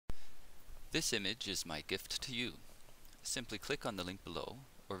This image is my gift to you. Simply click on the link below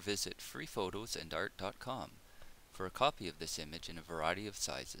or visit freephotosandart.com for a copy of this image in a variety of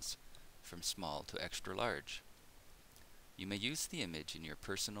sizes, from small to extra large. You may use the image in your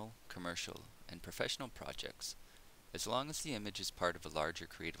personal, commercial, and professional projects as long as the image is part of a larger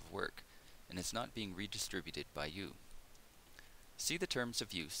creative work and is not being redistributed by you. See the terms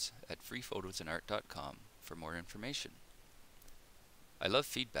of use at freephotosandart.com for more information. I love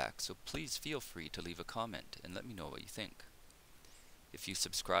feedback, so please feel free to leave a comment and let me know what you think. If you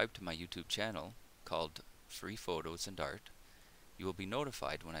subscribe to my YouTube channel, called Free Photos and Art, you will be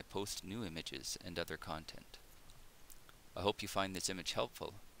notified when I post new images and other content. I hope you find this image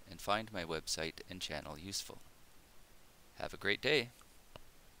helpful and find my website and channel useful. Have a great day!